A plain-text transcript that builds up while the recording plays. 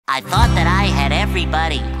I thought that I had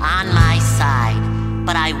everybody on my side,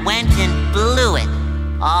 but I went and blew it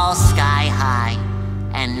all sky high.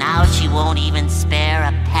 And now she won't even spare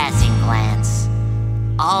a passing glance,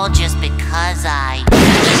 all just because I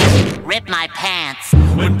ripped my pants.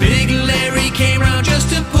 When Big Larry came round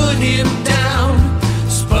just to put him down,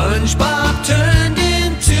 SpongeBob turned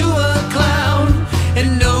into a clown.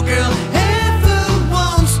 And no girl ever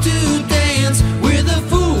wants to dance with a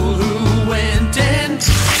fool who went and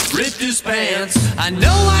ripped his pants. I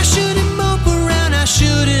know I shouldn't mope around, I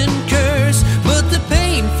shouldn't curse, but the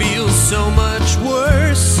pain feels so much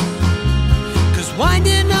worse. 'Cause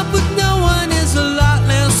winding up with no one is a lot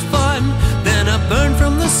less fun than a burn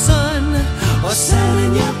from the sun.